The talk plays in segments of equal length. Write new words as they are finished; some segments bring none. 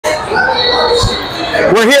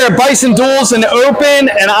We're here at Bison Duels in Open,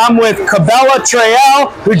 and I'm with Cabela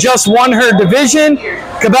who just won her division.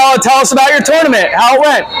 Cabela, tell us about your tournament, how it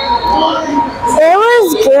went. It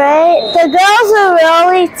was great. The girls were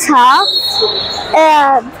really tough,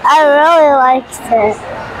 and I really liked it.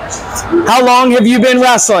 How long have you been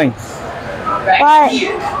wrestling? Like,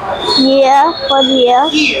 1 year.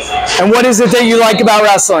 And what is it that you like about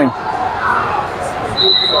wrestling?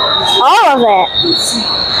 All of it.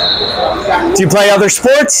 Do you play other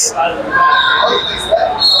sports?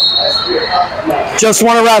 Just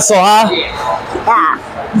want to wrestle, huh? Yeah.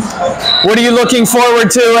 What are you looking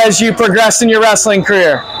forward to as you progress in your wrestling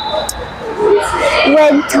career?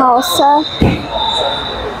 Win Tulsa.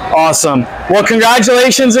 Awesome. Well,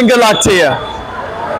 congratulations and good luck to you.